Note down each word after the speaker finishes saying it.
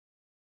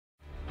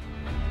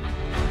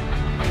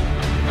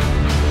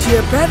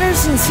Dear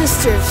brothers and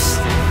sisters,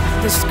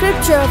 the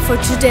scripture for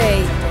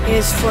today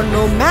is, for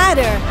no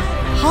matter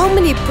how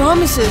many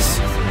promises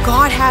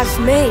God has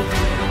made,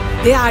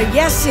 they are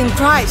yes in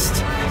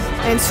Christ,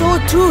 and so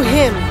through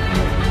Him,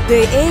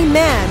 the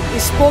Amen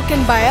is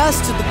spoken by us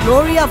to the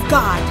glory of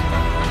God.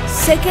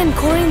 2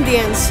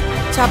 Corinthians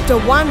chapter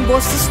 1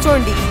 verses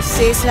 20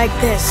 says like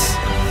this: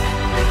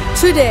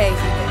 Today,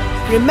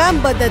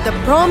 remember that the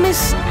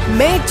promise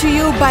made to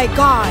you by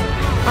God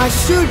are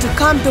sure to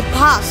come to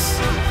pass.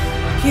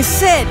 He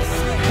said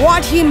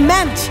what He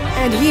meant,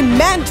 and He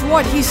meant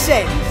what He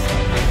said.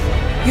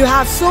 You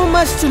have so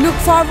much to look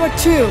forward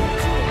to.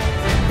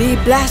 Be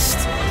blessed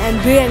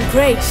and be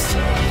encouraged,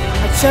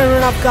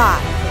 children of God.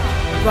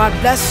 God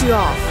bless you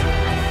all.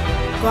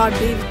 God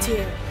be with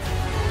you.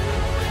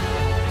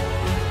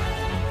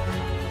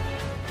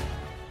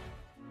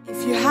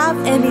 If you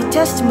have any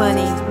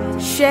testimony,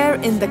 share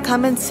in the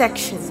comment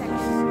section.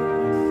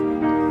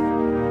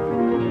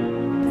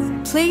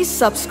 Please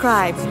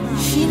subscribe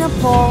Sheena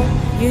Paul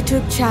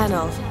YouTube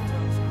channel.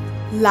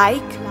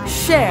 Like,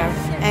 share,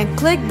 and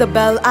click the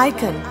bell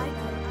icon.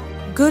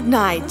 Good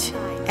night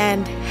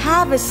and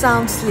have a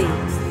sound sleep.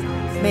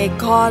 May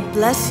God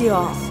bless you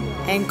all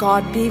and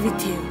God be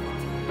with you.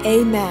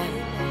 Amen.